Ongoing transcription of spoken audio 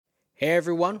Hey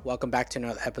everyone, welcome back to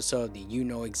another episode of the You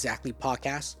Know Exactly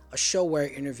podcast, a show where I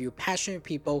interview passionate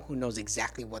people who knows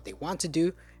exactly what they want to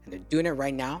do and they're doing it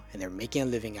right now and they're making a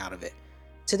living out of it.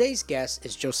 Today's guest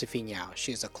is Josephine Yao.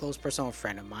 She is a close personal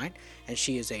friend of mine and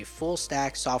she is a full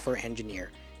stack software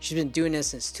engineer. She's been doing this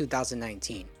since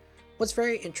 2019. What's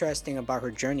very interesting about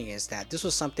her journey is that this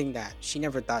was something that she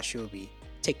never thought she would be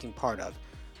taking part of.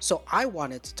 So I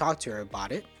wanted to talk to her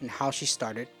about it and how she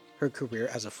started her career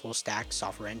as a full stack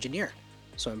software engineer.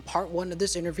 So in part one of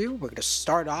this interview, we're going to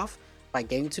start off by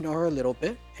getting to know her a little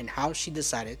bit and how she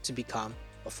decided to become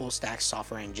a full stack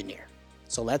software engineer.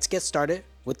 So let's get started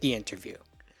with the interview.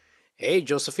 Hey,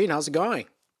 Josephine, how's it going?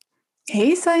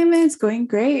 Hey, Simon, it's going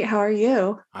great. How are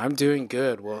you? I'm doing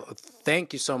good. Well,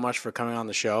 thank you so much for coming on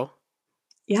the show.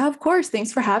 Yeah, of course.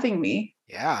 Thanks for having me.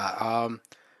 Yeah,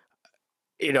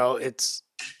 it's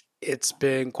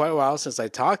been quite a while since I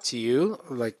talked to you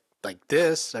like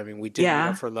this. I mean, we did meet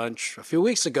up for lunch a few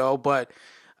weeks ago, but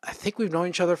I think we've known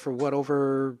each other for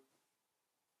over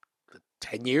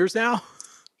 10 years now?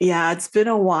 Yeah, it's been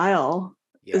a while.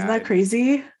 Isn't that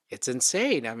crazy? It's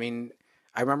insane. I mean,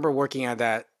 I remember working at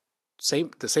the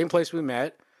same place we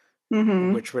met,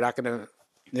 which we're not going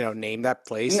to, name that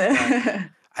place. But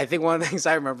I think one of the things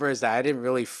I remember is that I didn't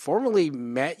really formally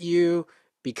met you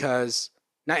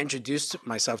not introduced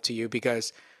myself to you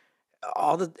because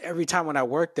every time when I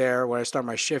worked there, when I start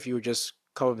my shift, you would just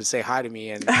come up and say hi to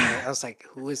me. And I was like,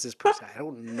 who is this person? I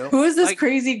don't know. Who is this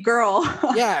crazy girl?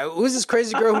 Yeah, who is this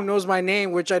crazy girl who knows my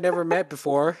name, which I never met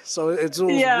before? So it was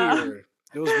weird.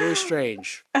 It was really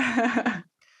strange.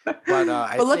 But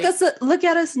look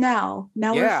at us now.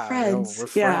 Now we're friends. We're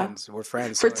friends. We're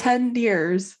friends. For 10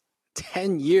 years.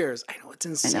 10 years. I know, it's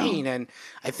insane. And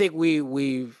I think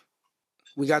we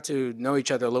got to know each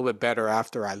other a little bit better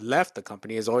after I left the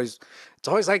company. It's always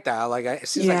like that. It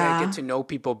seems like I get to know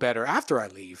people better after I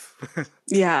leave.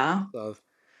 Yeah. So,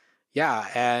 yeah.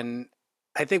 And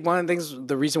I think one of the things,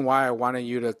 the reason why I wanted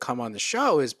you to come on the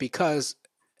show is because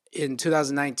in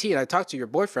 2019, I talked to your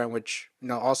boyfriend, which,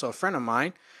 also a friend of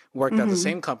mine, worked at the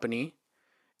same company.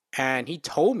 And he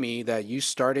told me that you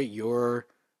started your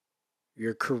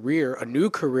career, a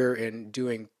new career in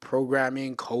doing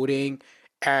programming, coding,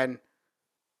 and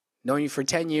knowing you for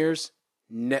 10 years,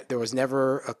 there was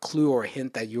never a clue or a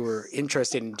hint that you were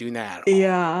interested in doing that at all.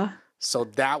 Yeah. So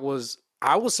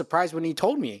I was surprised when he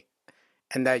told me,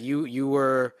 and that you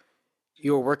were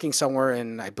working somewhere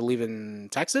I believe in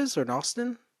Texas or in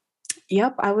Austin.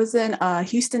 Yep, I was in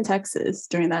Houston, Texas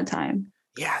during that time.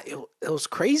 Yeah, it was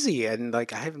crazy, and I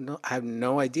have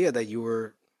no idea that you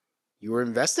were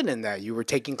invested in that. You were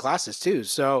taking classes too.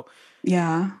 So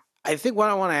yeah. I think what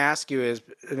I want to ask you is,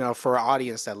 for our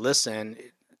audience that listen,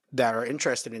 that are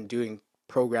interested in doing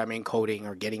programming, coding,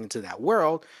 or getting into that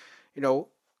world,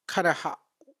 kind of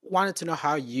wanted to know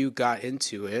how you got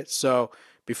into it. So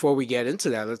before we get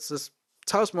into that, let's just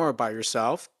tell us more about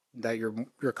yourself that you're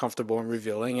comfortable in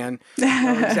revealing, and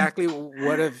exactly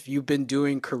what have you been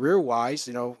doing career-wise,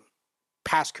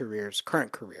 past careers,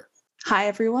 current career. Hi,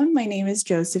 everyone. My name is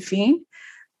Josephine.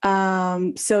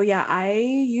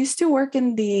 I used to work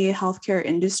in the healthcare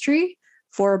industry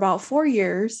for about 4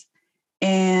 years.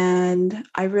 And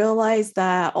I realized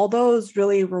that although it was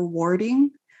really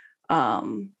rewarding,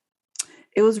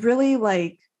 it was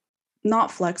really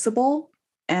not flexible,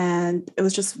 and it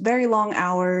was just very long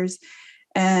hours.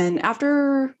 And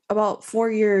after about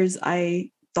 4 years, I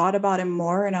thought about it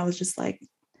more, and I was just like,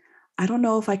 I don't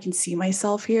know if I can see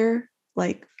myself here.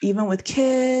 Even with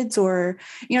kids, or,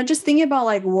 just thinking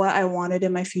about what I wanted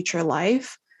in my future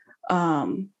life.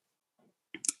 And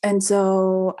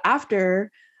so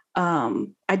after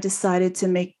I decided to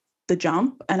make the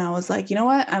jump, and I was like, you know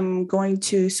what, I'm going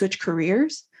to switch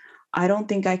careers. I don't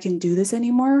think I can do this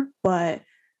anymore. But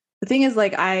the thing is,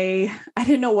 I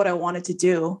didn't know what I wanted to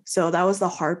do. So that was the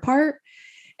hard part.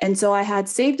 And so I had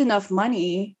saved enough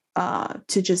money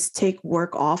to just take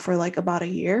work off for about a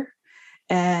year.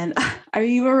 And I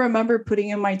even remember putting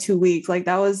in my 2 weeks.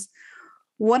 That was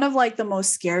one of the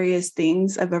most scariest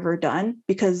things I've ever done,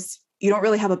 because you don't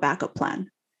really have a backup plan,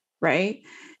 right?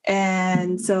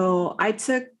 And so I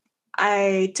took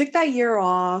that year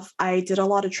off. I did a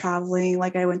lot of traveling.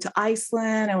 I went to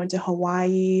Iceland, I went to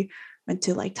Hawaii, went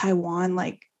to Taiwan,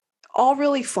 all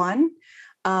really fun.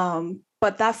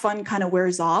 But that fun kind of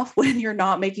wears off when you're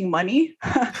not making money.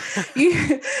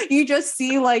 you just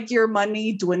see your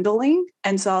money dwindling.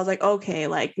 And so I was like, okay,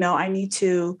 no, I need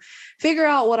to figure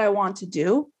out what I want to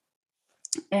do.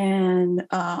 And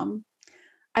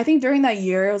I think during that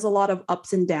year, it was a lot of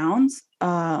ups and downs.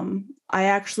 I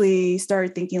actually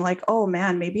started thinking oh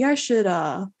man, maybe I should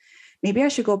maybe I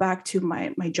should go back to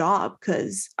my job,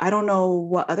 because I don't know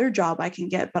what other job I can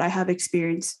get, but I have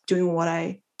experience doing what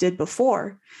I did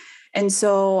before. And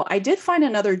so I did find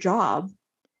another job,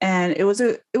 and it was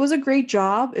a great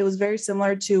job. It was very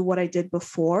similar to what I did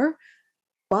before,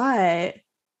 but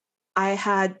I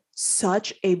had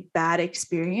such a bad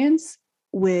experience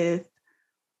with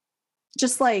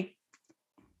just like,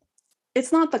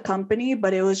 it's not the company,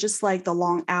 but it was just like the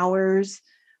long hours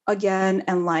again,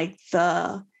 and like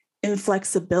the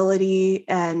inflexibility.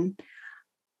 And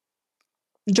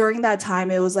during that time,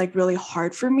 it was like really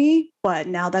hard for me. But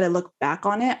now that I look back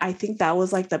on it, I think that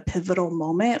was like the pivotal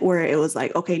moment where it was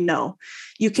like, okay, no,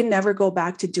 you can never go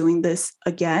back to doing this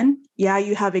again. Yeah,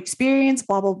 you have experience,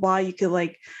 blah, blah, blah. You could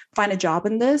like find a job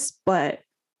in this, but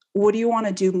what do you want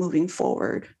to do moving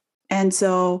forward? And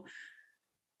so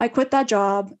I quit that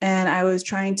job, and I was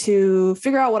trying to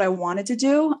figure out what I wanted to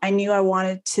do. I knew I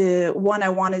wanted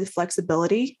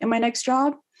flexibility in my next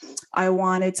job. I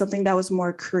wanted something that was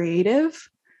more creative,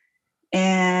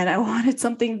 and I wanted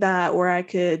something that where I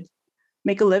could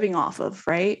make a living off of,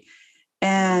 right?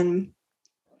 And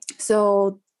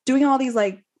so doing all these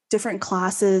like different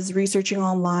classes, researching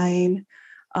online,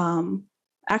 um,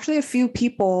 actually a few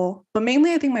people, but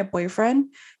mainly I think my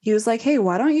boyfriend, he was like, hey,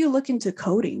 why don't you look into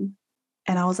coding?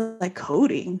 And I was like,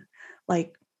 coding?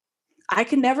 Like, I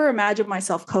can never imagine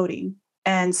myself coding.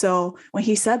 And so when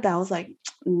he said that, I was like,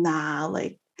 nah,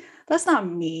 like, that's not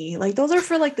me. Like, those are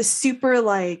for like the super,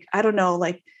 like, I don't know,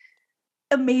 like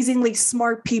amazingly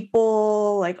smart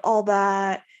people, like all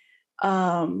that.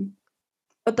 Um,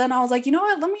 but then I was like, you know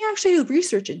what? Let me actually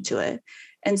research into it.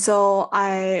 And so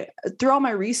through all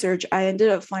my research, I ended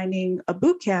up finding a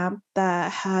boot camp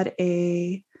that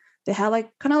they had like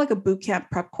kind of like a boot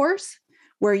camp prep course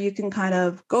where you can kind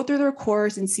of go through their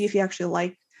course and see if you actually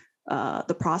like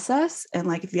the process, and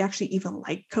like if you actually even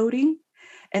like coding.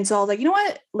 And so I was like, you know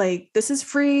what? Like, this is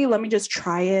free. Let me just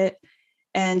try it.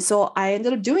 And so I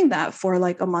ended up doing that for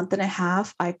like a month and a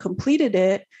half. I completed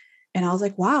it, and I was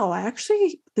like, wow,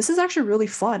 this is actually really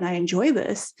fun. I enjoy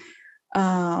this.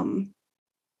 Um,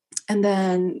 and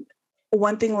then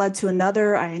one thing led to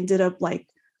another. I ended up like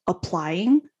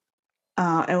applying.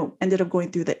 I ended up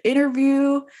going through the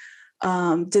interview,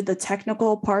 did the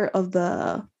technical part of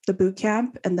the boot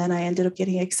camp, and then I ended up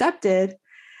getting accepted.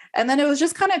 And then it was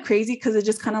just kind of crazy because it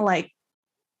just kind of like,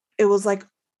 it was like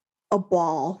a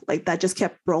ball like that just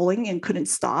kept rolling and couldn't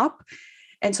stop.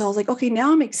 And so I was like, okay,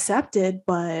 now I'm accepted,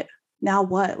 but now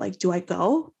what? Like, do I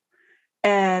go?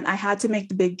 And I had to make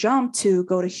the big jump to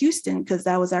go to Houston, because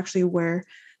that was actually where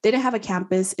they didn't have a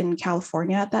campus in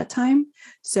California at that time.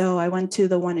 So I went to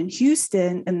the one in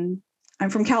Houston, and I'm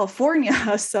from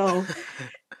California. So,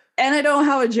 and I don't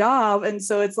have a job. And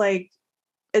so it's like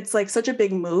such a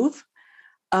big move.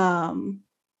 Um,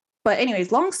 but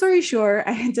anyways, long story short,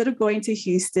 I ended up going to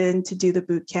Houston to do the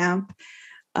boot camp.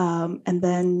 And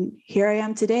then here I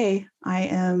am today. I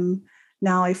am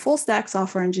now a full stack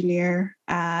software engineer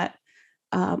at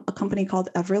a company called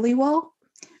Everlywell.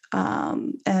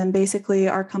 And basically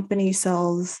our company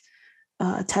sells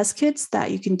test kits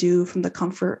that you can do from the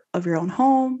comfort of your own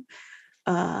home.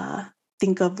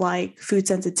 Think of like food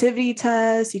sensitivity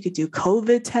tests. You could do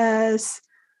COVID tests,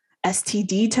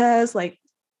 STD tests. Like,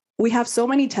 we have so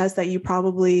many tests that you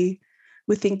probably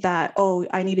would think that, oh,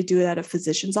 I need to do it at a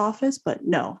physician's office, but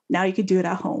no, now you could do it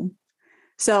at home.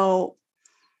 So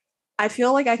I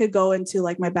feel like I could go into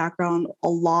like my background a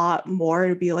lot more.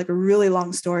 It'd be like a really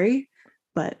long story,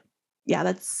 but yeah,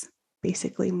 that's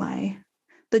basically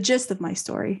the gist of my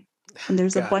story. And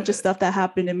there's a bunch of stuff that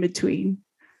happened in between.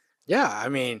 Yeah, I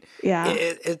mean, Yeah.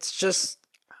 it's just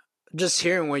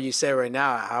hearing what you say right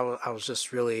now. I was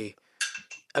just really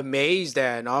amazed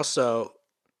and also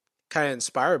kind of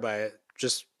inspired by it.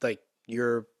 Just like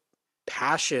your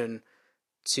passion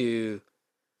to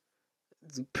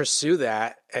pursue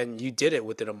that, and you did it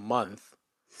within a month,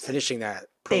 finishing that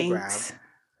program. Thanks.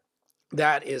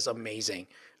 That is amazing.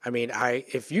 I mean,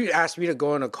 if you asked me to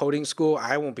go into coding school,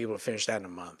 I won't be able to finish that in a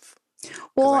month.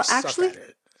 Well, actually,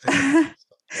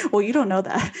 well, you don't know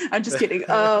that. I'm just kidding.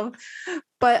 But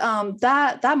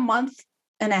that month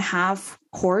and a half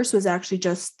course was actually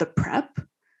just the prep.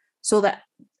 So that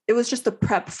it was just the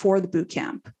prep for the boot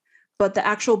camp. But the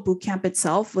actual boot camp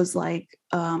itself was like,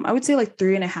 I would say like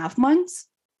 3.5 months.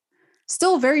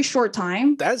 Still a very short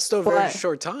time. That's still a very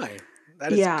short time.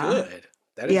 That is good.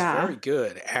 That is very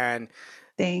good. And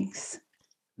thanks.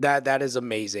 That is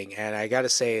amazing. And I got to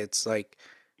say, it's like,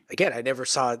 again, I never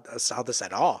saw this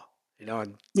at all,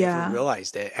 and never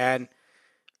realized it. And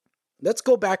let's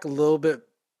go back a little bit,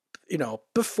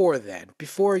 before then,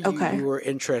 before you were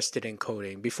interested in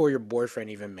coding, before your boyfriend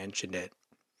even mentioned it.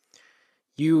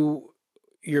 you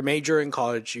your major in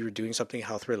college, you were doing something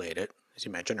health related, as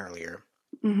you mentioned earlier.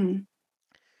 Hmm.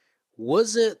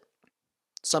 Was it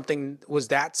was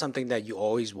that something that you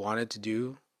always wanted to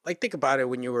do? Like, think about it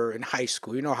when you were in high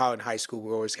school. You know how in high school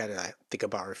we always kind of like think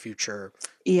about our future, like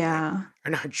Yeah.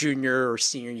 in our junior or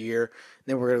senior year,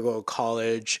 then we're gonna go to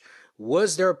college.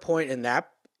 Was there a point in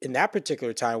that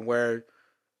particular time where,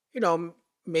 you know,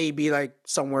 maybe like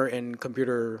somewhere in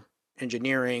computer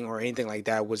engineering or anything like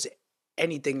that was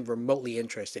anything remotely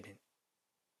interested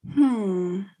in?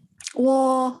 Hmm.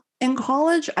 Well, in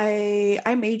college,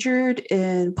 I majored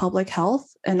in public health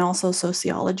and also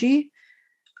sociology.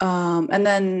 And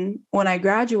then when I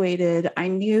graduated, I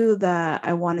knew that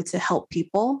I wanted to help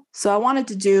people. So I wanted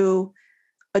to do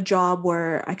a job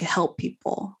where I could help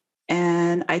people.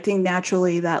 And I think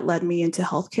naturally that led me into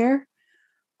healthcare.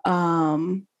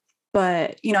 Um,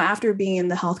 but after being in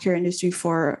the healthcare industry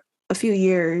for a few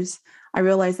years, I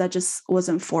realized that just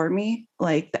wasn't for me.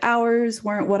 Like the hours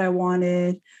weren't what I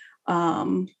wanted.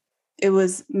 Um, it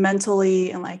was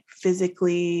mentally and like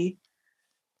physically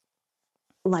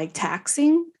like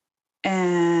taxing.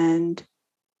 And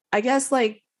I guess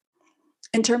like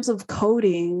in terms of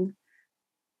coding,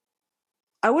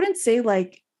 I wouldn't say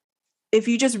like if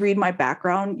you just read my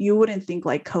background, you wouldn't think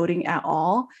like coding at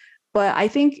all. But I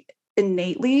think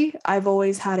innately, I've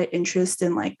always had an interest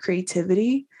in like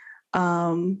creativity.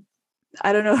 Um,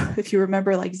 I don't know if you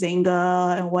remember like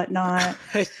Zynga and whatnot,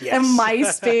 and Yes.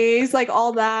 MySpace, like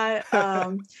all that.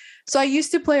 So I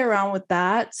used to play around with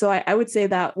that. So I would say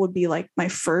that would be like my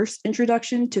first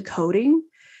introduction to coding.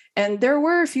 And there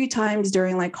were a few times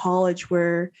during like college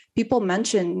where people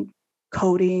mentioned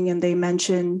coding and they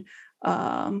mentioned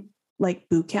like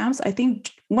boot camps. I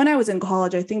think when I was in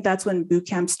college, I think that's when boot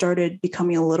camps started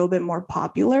becoming a little bit more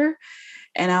popular.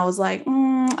 And I was like,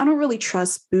 I don't really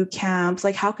trust boot camps.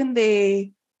 Like, how can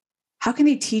they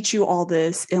teach you all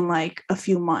this in like a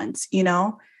few months, you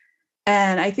know?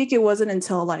 And I think it wasn't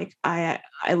until like I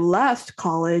left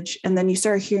college and then you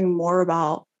start hearing more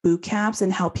about boot camps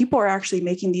and how people are actually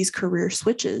making these career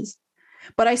switches.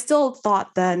 But I still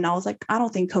thought then, I was like, I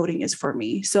don't think coding is for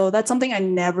me. So that's something I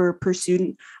never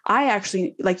pursued. I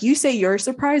actually, like you say, you're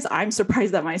surprised. I'm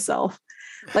surprised at myself.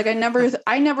 Like I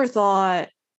never thought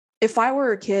if I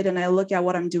were a kid and I look at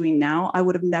what I'm doing now, I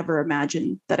would have never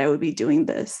imagined that I would be doing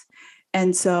this.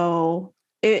 And so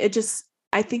it just,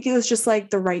 I think it was just like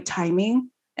the right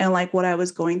timing and like what I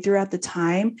was going through at the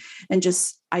time. And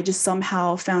I just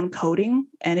somehow found coding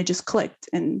and it just clicked.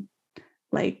 And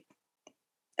like,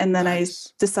 and then I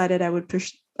Nice. decided I would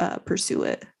pursue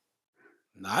it.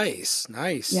 Nice.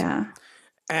 Nice. Yeah.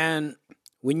 And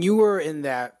when you were in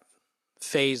that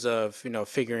phase of,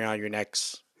 figuring out your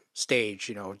next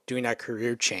stage, doing that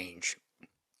career change,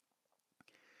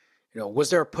 was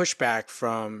there a pushback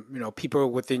from,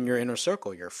 people within your inner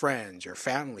circle, your friends, your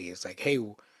family? It's like, hey,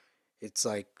 it's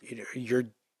like,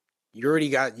 you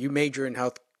already you major in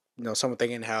health,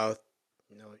 something in health,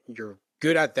 you're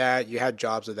good at that. You had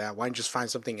jobs at that. Why don't you just find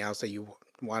something else that you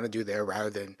want to do there rather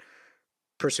than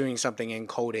pursuing something in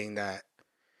coding that,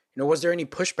 was there any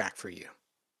pushback for you?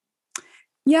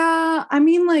 Yeah. I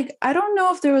mean, like, I don't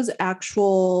know if there was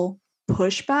actual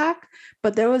pushback,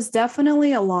 but there was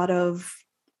definitely a lot of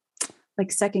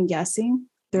like second guessing.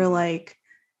 They're Mm-hmm. like,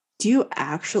 do you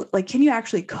actually like, can you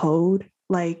actually code?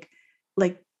 Like,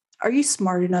 are you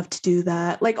smart enough to do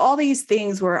that? Like all these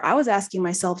things where I was asking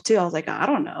myself too. I was like, I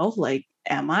don't know. Like,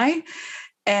 am I?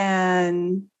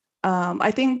 And I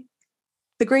think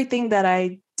the great thing that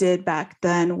I did back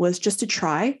then was just to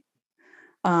try.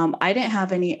 I didn't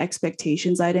have any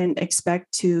expectations. I didn't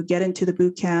expect to get into the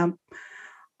boot camp.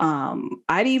 I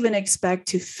didn't even expect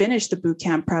to finish the boot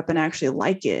camp prep and actually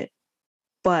like it.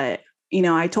 But,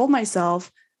 I told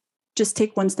myself, just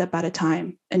take one step at a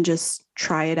time and just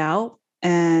try it out.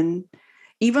 And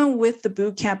even with the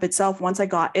boot camp itself, once I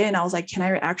got in, I was like, can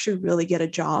I actually really get a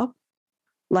job?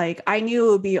 Like I knew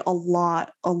it would be a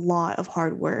lot of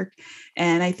hard work.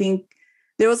 And I think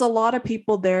there was a lot of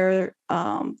people there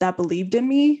that believed in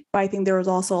me, but I think there was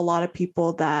also a lot of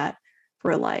people that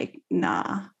were like,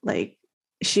 nah, like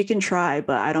she can try,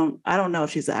 but I don't know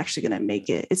if she's actually going to make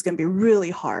it. It's going to be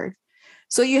really hard.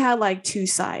 So you had like two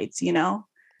sides, Yeah.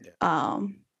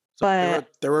 Um, So but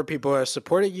there were people that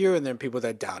supported you and then people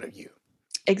that doubted you.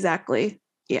 exactly.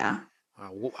 Yeah.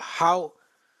 How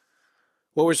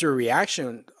what was your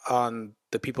reaction on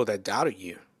the people that doubted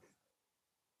you?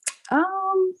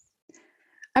 Um,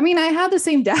 I mean, I had the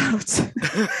same doubts.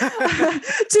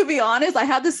 To be honest, I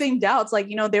had the same doubts. Like,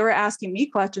 they were asking me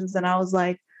questions and I was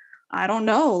like, I don't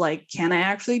know. Like, can I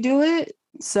actually do it?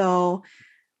 So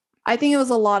I think it was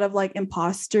a lot of like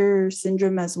imposter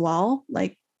syndrome as well.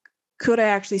 Like, could I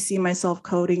actually see myself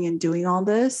coding and doing all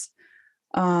this?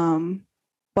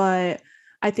 But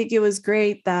I think it was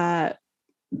great that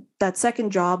that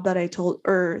second job that I told,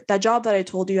 or that job that I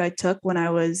told you I took when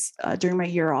I was during my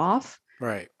year off.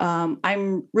 Right.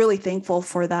 I'm really thankful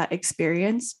for that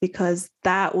experience because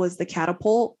that was the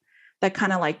catapult that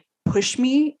kind of like pushed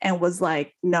me and was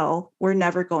like, no, we're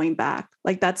never going back.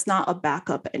 Like, that's not a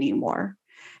backup anymore.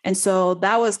 And so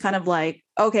that was kind of like,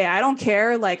 okay, I don't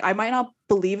care. Like, I might not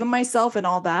believe in myself and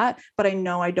all that, but I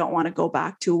know I don't want to go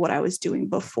back to what I was doing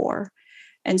before.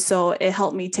 And so it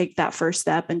helped me take that first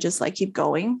step and just like keep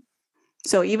going.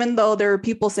 So even though there are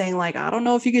people saying like, I don't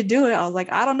know if you could do it, I was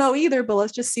like, I don't know either, but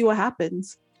let's just see what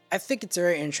happens. I think it's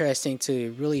very interesting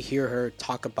to really hear her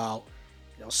talk about,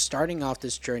 starting off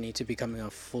this journey to becoming a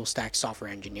full stack software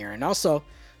engineer, and also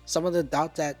some of the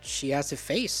doubt that she has to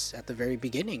face at the very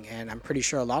beginning. And I'm pretty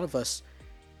sure a lot of us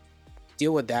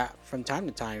deal with that from time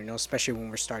to time, especially when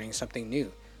we're starting something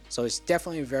new. So it's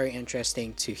definitely very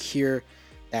interesting to hear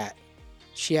that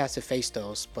she has to face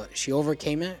those, but she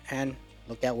overcame it and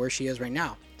look at where she is right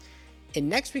now. In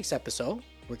next week's episode,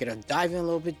 we're going to dive in a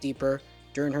little bit deeper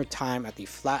during her time at the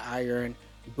Flatiron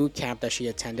boot camp that she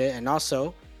attended, and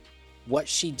also what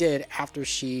she did after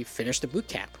she finished the boot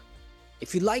camp.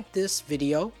 If you like this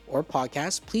video or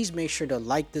podcast, please make sure to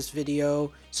like this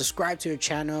video, subscribe to the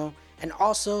channel, and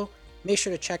also make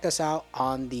sure to check us out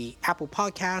on the Apple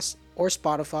Podcasts or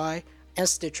Spotify and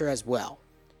Stitcher as well.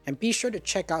 And be sure to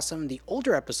check out some of the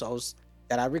older episodes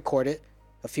that I recorded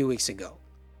a few weeks ago.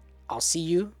 I'll see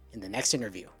you in the next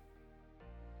interview.